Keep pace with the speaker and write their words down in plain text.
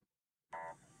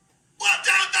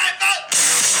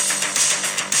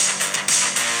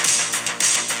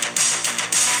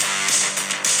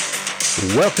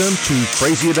Welcome to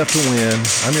Crazy Enough to Win.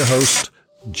 I'm your host,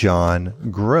 John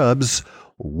Grubbs.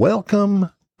 Welcome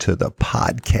to the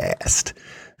podcast.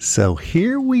 So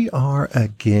here we are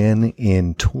again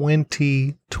in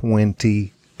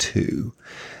 2022.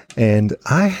 And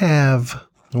I have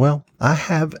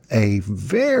a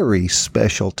very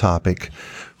special topic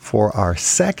for our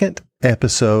second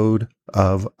episode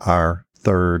of our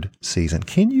third season.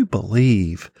 Can you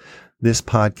believe this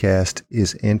podcast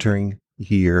is entering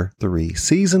year 3,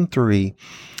 season 3,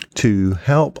 to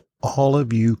help all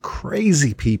of you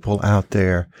crazy people out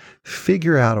there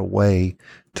figure out a way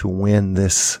to win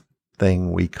this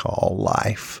thing we call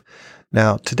life.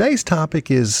 Now, today's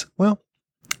topic is,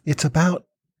 it's about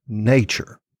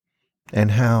nature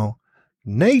and how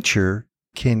nature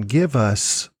can give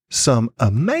us some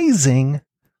amazing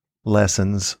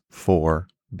lessons for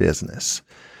business.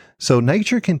 So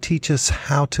nature can teach us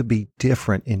how to be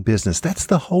different in business. That's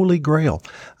the holy grail.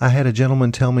 I had a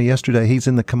gentleman tell me yesterday, he's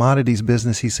in the commodities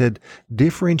business. He said,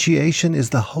 differentiation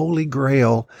is the holy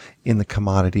grail in the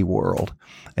commodity world.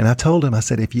 And I told him, I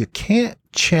said, if you can't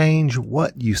change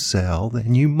what you sell,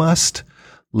 then you must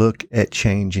look at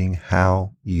changing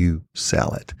how you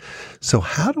sell it. So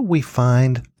how do we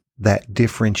find that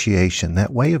differentiation,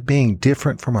 that way of being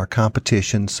different from our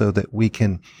competition so that we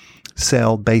can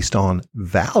sell based on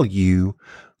value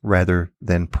rather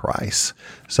than price?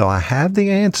 So I have the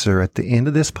answer at the end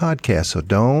of this podcast. So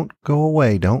don't go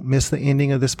away. Don't miss the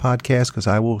ending of this podcast, because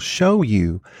I will show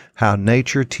you how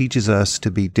nature teaches us to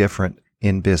be different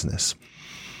in business.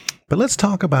 But let's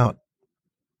talk about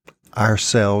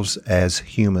ourselves as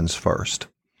humans first.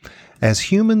 As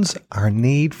humans, our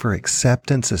need for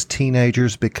acceptance as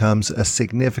teenagers becomes a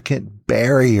significant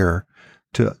barrier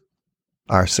to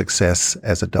our success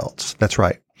as adults. That's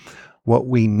right. What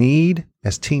we need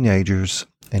as teenagers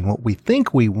and what we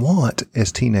think we want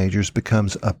as teenagers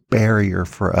becomes a barrier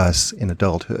for us in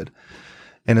adulthood.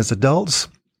 And as adults,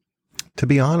 to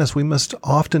be honest, we must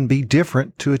often be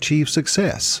different to achieve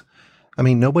success. I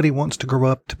mean, nobody wants to grow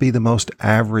up to be the most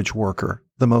average worker,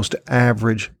 the most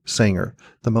average singer,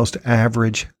 the most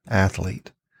average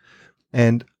athlete.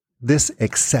 And this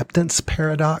acceptance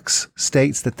paradox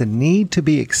states that the need to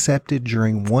be accepted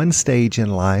during one stage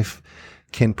in life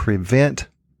can prevent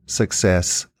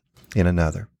success in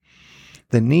another.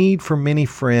 The need for many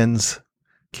friends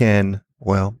can,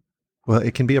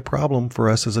 it can be a problem for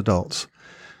us as adults.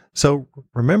 So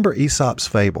remember Aesop's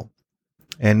fable,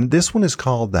 and this one is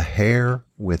called The Hare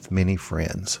with Many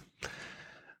Friends.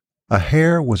 A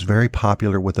hare was very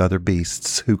popular with other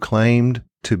beasts who claimed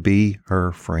to be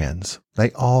her friends.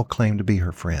 They all claimed to be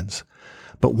her friends.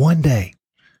 But one day,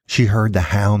 she heard the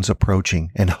hounds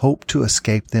approaching and hoped to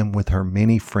escape them with her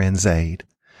many friends' aid.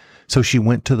 So she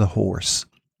went to the horse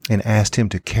and asked him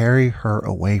to carry her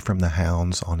away from the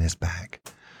hounds on his back.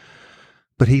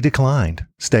 But he declined,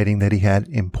 stating that he had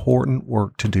important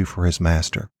work to do for his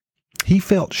master. He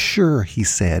felt sure, he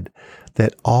said,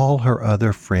 that all her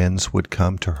other friends would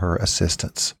come to her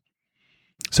assistance.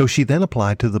 So she then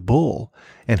applied to the bull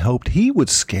and hoped he would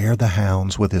scare the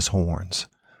hounds with his horns.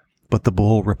 But the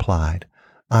bull replied,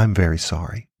 "I'm very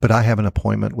sorry, but I have an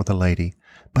appointment with a lady,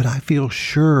 but I feel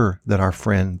sure that our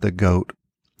friend the goat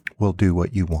will do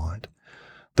what you want."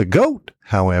 The goat,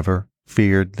 however,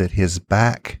 feared that his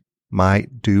back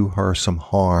might do her some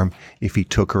harm if he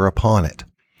took her upon it.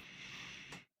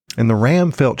 And the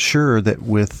ram felt sure that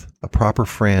with a proper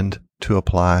friend to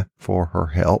apply for her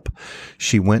help,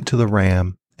 she went to the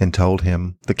ram and told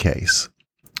him the case.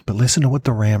 But listen to what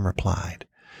the ram replied.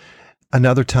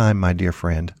 "Another time, my dear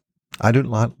friend. I do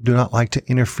not like to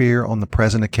interfere on the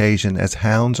present occasion, as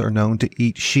hounds are known to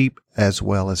eat sheep as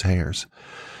well as hares."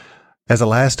 As a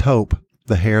last hope,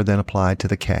 the hare then applied to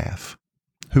the calf,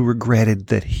 who regretted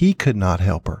that he could not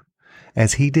help her,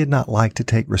 as he did not like to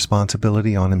take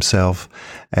responsibility on himself,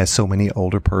 as so many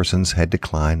older persons had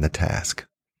declined the task.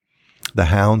 The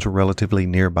hounds were relatively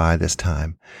nearby this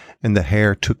time, and the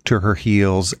hare took to her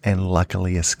heels and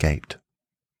luckily escaped.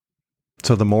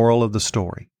 So the moral of the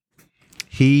story: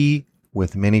 he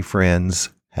with many friends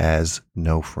has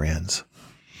no friends.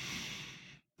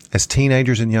 As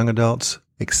teenagers and young adults,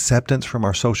 acceptance from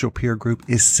our social peer group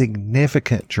is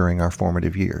significant during our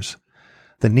formative years.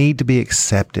 The need to be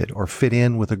accepted or fit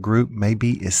in with a group may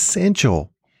be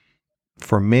essential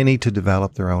for many to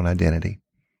develop their own identity.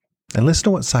 And listen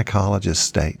to what psychologists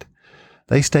state.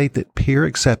 They state that peer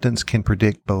acceptance can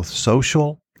predict both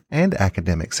social and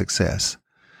academic success.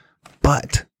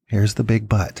 But, here's the big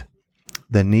but,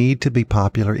 the need to be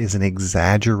popular is an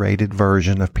exaggerated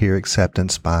version of peer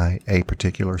acceptance by a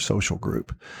particular social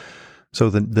group. So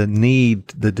the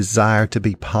desire to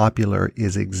be popular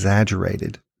is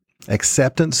exaggerated.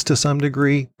 Acceptance to some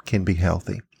degree can be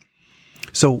healthy.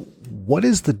 So what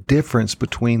is the difference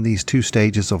between these two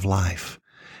stages of life?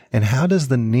 And how does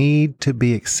the need to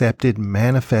be accepted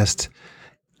manifest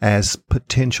as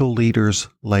potential leaders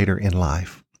later in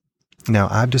life? Now,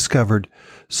 I've discovered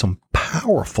some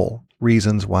powerful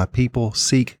reasons why people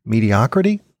seek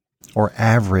mediocrity or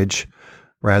average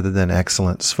rather than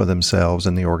excellence for themselves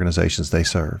and the organizations they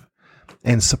serve.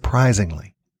 And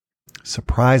surprisingly,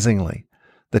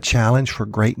 the challenge for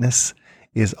greatness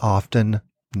is often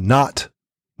not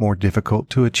more difficult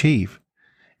to achieve.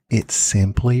 It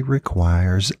simply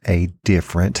requires a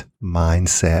different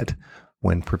mindset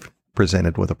when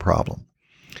presented with a problem.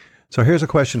 So here's a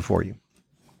question for you.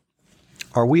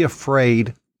 Are we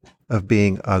afraid of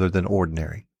being other than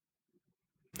ordinary?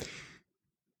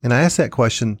 And I ask that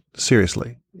question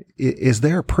seriously. Is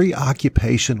there a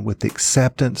preoccupation with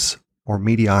acceptance or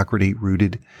mediocrity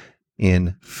rooted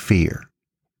in fear?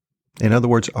 In other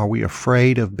words, are we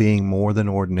afraid of being more than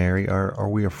ordinary? Are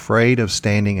we afraid of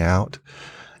standing out?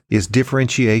 Is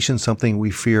differentiation something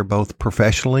we fear both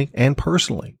professionally and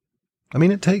personally? I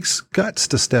mean, it takes guts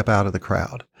to step out of the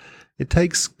crowd. It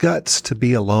takes guts to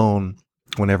be alone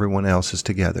when everyone else is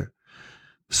together.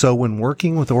 So when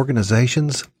working with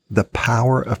organizations, the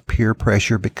power of peer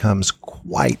pressure becomes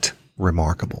quite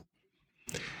remarkable.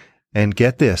 And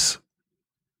get this,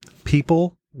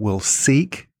 people will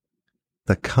seek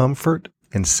the comfort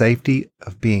and safety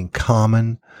of being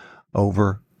common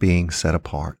over being set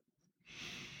apart.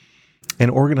 And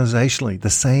organizationally, the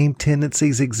same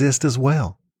tendencies exist as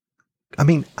well. I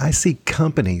mean, I see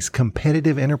companies,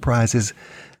 competitive enterprises,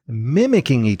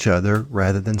 mimicking each other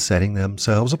rather than setting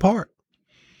themselves apart.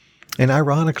 And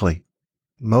ironically,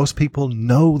 most people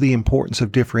know the importance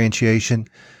of differentiation,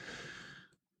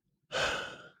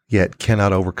 yet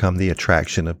cannot overcome the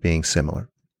attraction of being similar.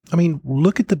 I mean,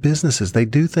 look at the businesses. They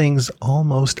do things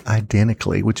almost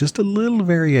identically with just a little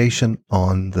variation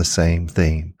on the same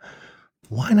theme.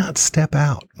 Why not step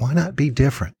out? Why not be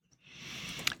different?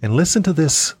 And listen to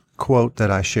this quote that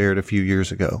I shared a few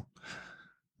years ago.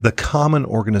 The common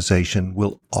organization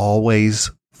will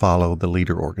always follow the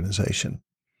leader organization.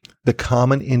 The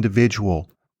common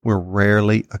individual will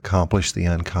rarely accomplish the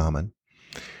uncommon.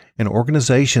 And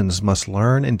organizations must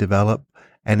learn and develop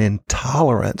an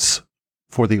intolerance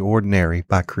for the ordinary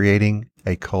by creating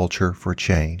a culture for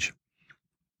change.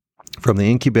 From the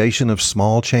incubation of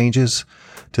small changes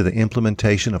to the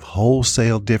implementation of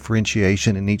wholesale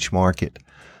differentiation in each market,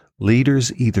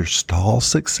 leaders either stall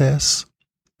success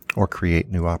or create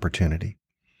new opportunity.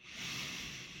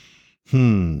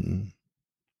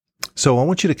 So I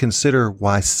want you to consider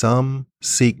why some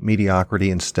seek mediocrity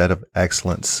instead of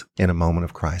excellence in a moment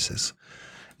of crisis.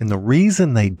 And the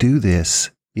reason they do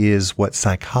this is what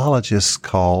psychologists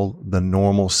call the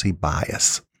normalcy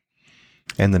bias.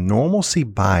 And the normalcy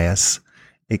bias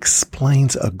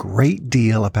explains a great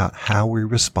deal about how we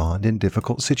respond in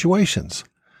difficult situations.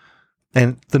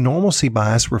 And the normalcy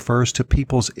bias refers to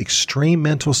people's extreme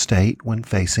mental state when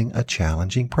facing a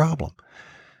challenging problem.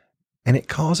 And it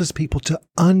causes people to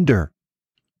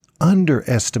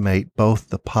underestimate both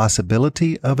the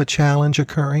possibility of a challenge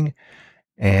occurring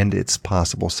and its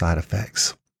possible side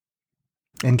effects.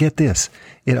 And get this,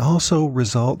 it also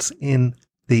results in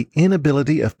the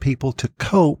inability of people to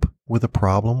cope with a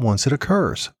problem once it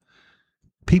occurs.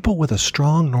 People with a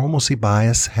strong normalcy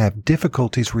bias have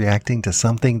difficulties reacting to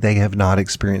something they have not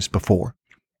experienced before.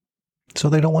 So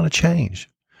they don't want to change.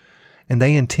 And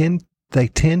they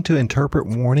tend to interpret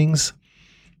warnings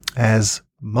as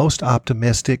most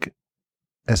optimistic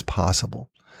as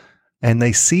possible. And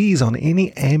they seize on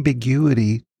any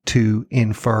ambiguity to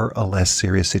infer a less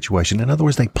serious situation. In other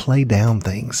words, they play down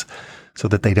things so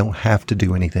that they don't have to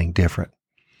do anything different.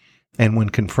 And when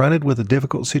confronted with a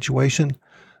difficult situation,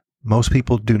 most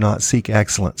people do not seek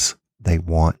excellence. They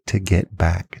want to get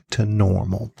back to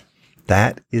normal.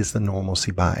 That is the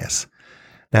normalcy bias.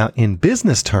 Now, in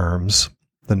business terms,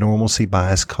 the normalcy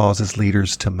bias causes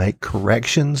leaders to make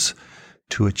corrections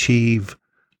to achieve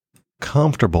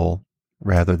comfortable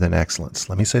rather than excellence.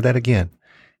 Let me say that again.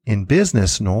 In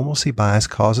business, normalcy bias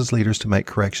causes leaders to make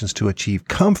corrections to achieve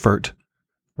comfort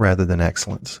rather than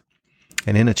excellence.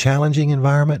 And in a challenging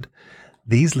environment,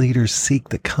 these leaders seek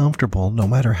the comfortable, no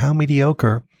matter how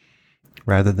mediocre,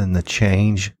 rather than the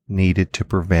change needed to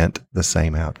prevent the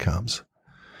same outcomes.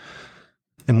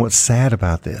 And what's sad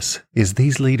about this is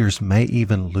these leaders may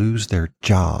even lose their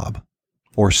job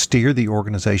or steer the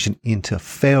organization into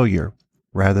failure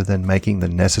rather than making the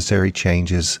necessary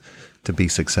changes to be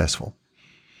successful.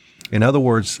 In other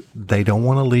words, they don't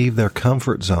want to leave their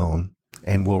comfort zone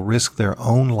and will risk their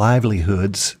own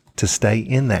livelihoods to stay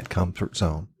in that comfort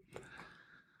zone.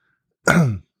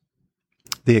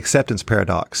 the acceptance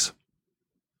paradox,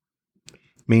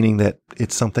 meaning that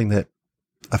it's something that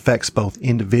affects both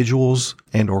individuals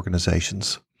and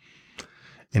organizations.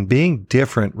 And being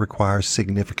different requires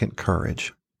significant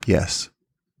courage. Yes,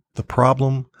 the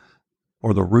problem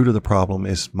or the root of the problem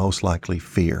is most likely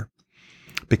fear,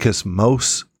 because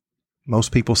most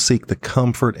people seek the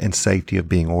comfort and safety of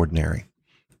being ordinary.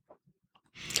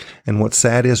 And what's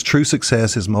sad is true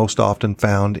success is most often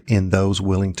found in those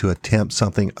willing to attempt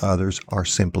something others are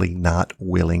simply not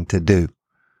willing to do.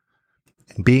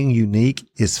 And being unique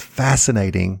is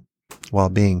fascinating, while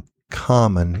being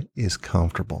common is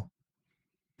comfortable.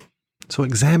 So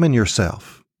examine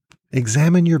yourself.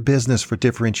 Examine your business for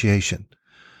differentiation.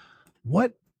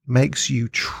 What makes you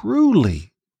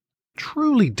truly,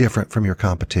 truly different from your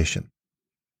competition?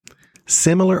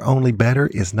 Similar, only better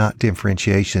is not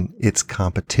differentiation, it's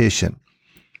competition.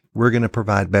 We're going to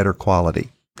provide better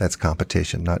quality. That's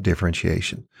competition, not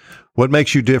differentiation. What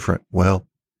makes you different? Well,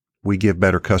 we give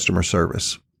better customer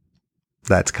service.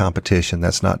 That's competition.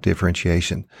 That's not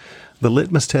differentiation. The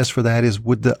litmus test for that is,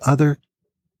 would the other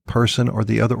person or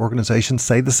the other organization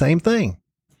say the same thing?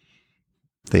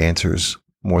 The answer is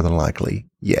more than likely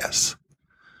yes.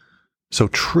 So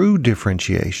true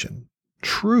differentiation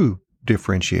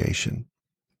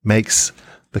makes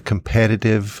the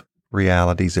competitive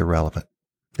realities irrelevant.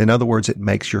 In other words, it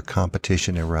makes your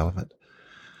competition irrelevant.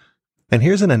 And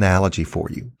here's an analogy for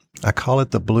you. I call it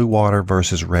the blue water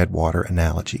versus red water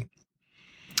analogy.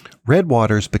 Red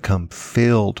waters become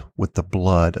filled with the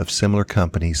blood of similar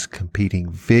companies competing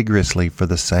vigorously for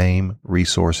the same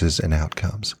resources and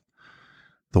outcomes.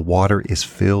 The water is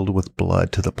filled with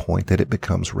blood to the point that it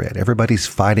becomes red. Everybody's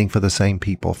fighting for the same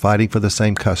people, fighting for the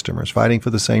same customers, fighting for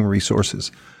the same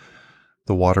resources.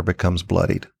 The water becomes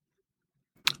bloodied.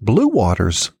 Blue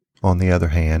waters, on the other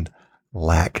hand,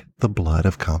 lack the blood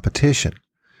of competition.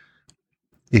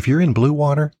 If you're in blue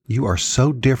water, you are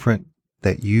so different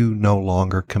that you no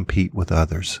longer compete with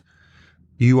others.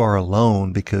 You are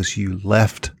alone because you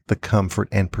left the comfort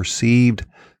and perceived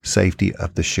safety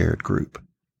of the shared group.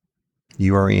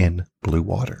 You are in blue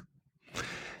water.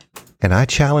 And I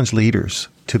challenge leaders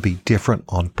to be different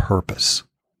on purpose.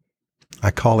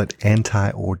 I call it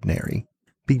anti-ordinary.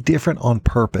 Be different on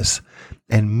purpose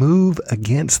and move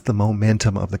against the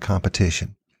momentum of the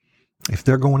competition. If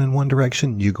they're going in one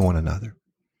direction, you go in another.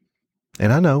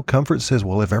 And I know comfort says,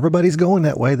 well, if everybody's going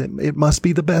that way, then it must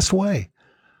be the best way.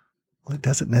 Well, it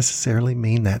doesn't necessarily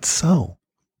mean that's so.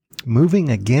 Moving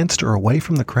against or away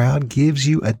from the crowd gives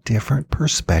you a different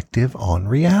perspective on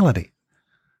reality.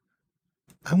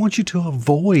 I want you to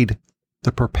avoid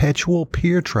the perpetual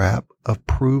peer trap of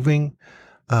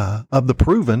the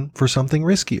proven for something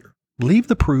riskier. Leave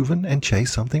the proven and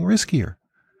chase something riskier.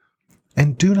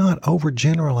 And do not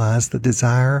overgeneralize the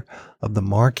desire of the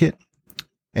market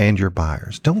and your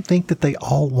buyers. Don't think that they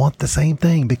all want the same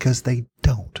thing, because they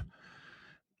don't.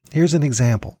 Here's an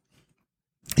example.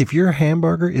 If your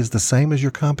hamburger is the same as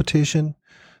your competition,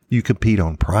 you compete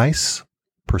on price,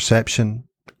 perception,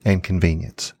 and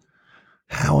convenience.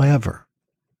 However,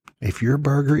 if your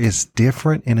burger is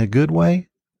different in a good way,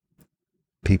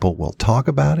 people will talk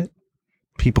about it,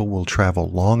 people will travel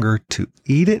longer to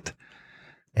eat it,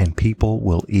 and people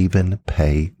will even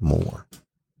pay more.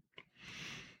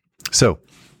 So,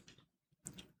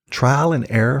 trial and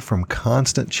error from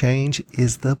constant change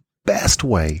is the best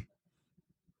way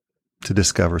to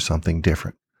discover something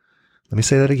different. Let me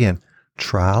say that again.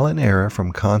 Trial and error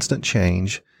from constant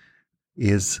change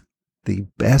is the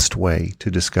best way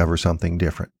to discover something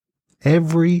different.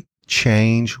 Every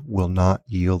change will not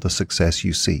yield the success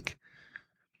you seek.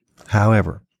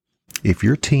 However, if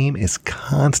your team is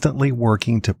constantly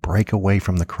working to break away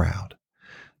from the crowd,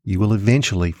 you will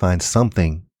eventually find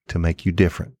something to make you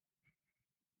different.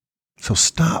 So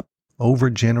stop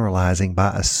overgeneralizing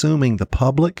by assuming the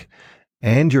public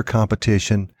and your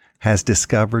competition has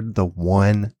discovered the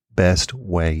one best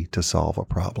way to solve a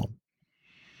problem.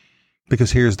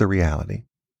 Because here's the reality.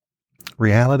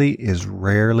 Reality is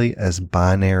rarely as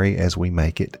binary as we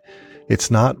make it.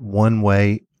 It's not one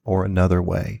way or another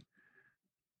way.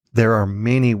 There are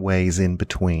many ways in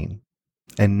between.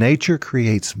 And nature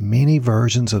creates many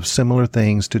versions of similar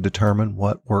things to determine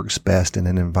what works best in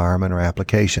an environment or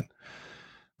application.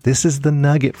 This is the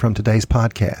nugget from today's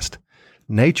podcast.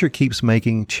 Nature keeps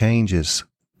making changes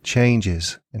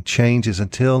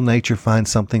until nature finds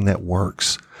something that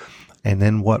works. And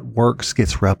then what works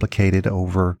gets replicated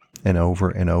over and over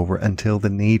and over until the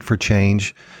need for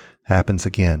change happens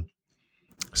again.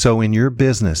 So in your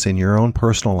business, in your own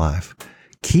personal life,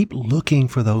 keep looking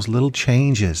for those little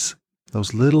changes,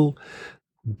 those little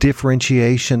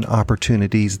differentiation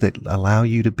opportunities that allow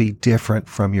you to be different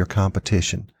from your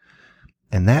competition.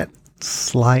 And that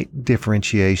slight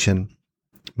differentiation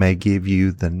may give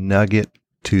you the nugget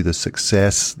to the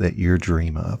success that you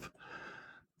dream of.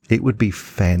 It would be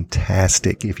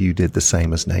fantastic if you did the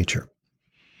same as nature.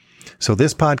 So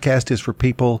this podcast is for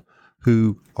people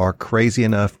who are crazy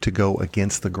enough to go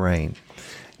against the grain.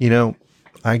 You know,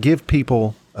 I give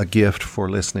people a gift for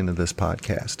listening to this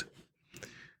podcast.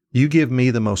 You give me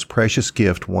the most precious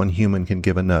gift one human can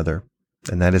give another,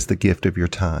 and that is the gift of your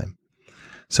time.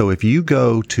 So if you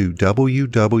go to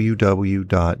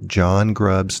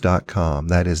www.johngrubbs.com,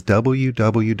 that is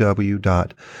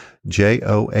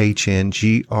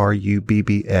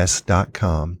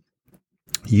www.johngrubbs.com,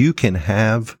 you can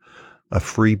have a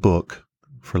free book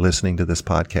for listening to this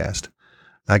podcast.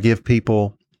 I give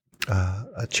people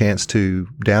a chance to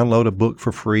download a book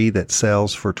for free that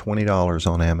sells for $20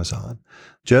 on Amazon,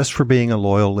 just for being a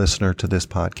loyal listener to this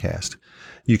podcast.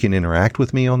 You can interact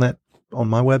with me on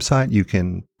my website. You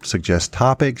can suggest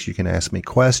topics. You can ask me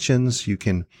questions. You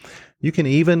can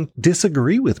even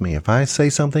disagree with me. If I say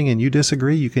something and you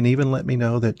disagree, you can even let me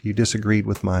know that you disagreed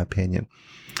with my opinion.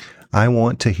 I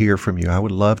want to hear from you. I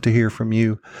would love to hear from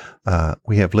you.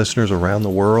 We have listeners around the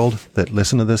world that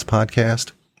listen to this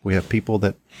podcast. We have people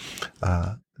that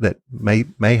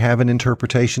may have an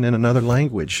interpretation in another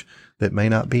language that may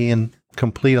not be in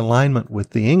complete alignment with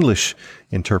the English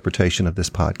interpretation of this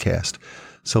podcast.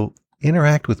 So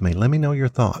interact with me. Let me know your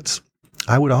thoughts.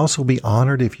 I would also be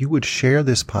honored if you would share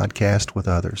this podcast with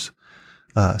others.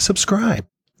 Subscribe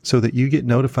so that you get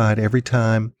notified every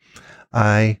time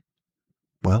I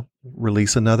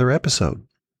release another episode.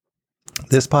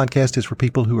 This podcast is for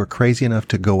people who are crazy enough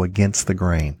to go against the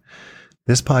grain.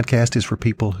 This podcast is for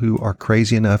people who are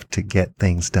crazy enough to get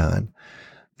things done.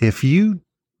 If you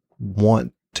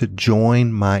want to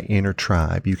join my inner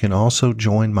tribe, you can also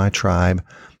join my tribe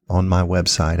on my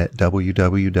website at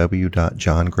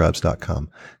www.johngrubbs.com.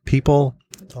 People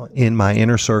in my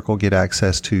inner circle get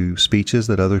access to speeches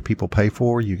that other people pay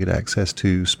for. You get access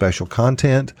to special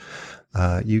content.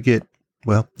 You get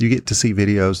to see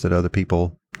videos that other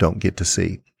people don't get to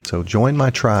see. So join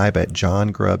my tribe at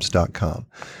johngrubbs.com.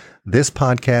 This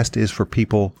podcast is for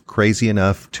people crazy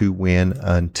enough to win.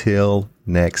 Until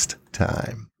next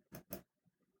time.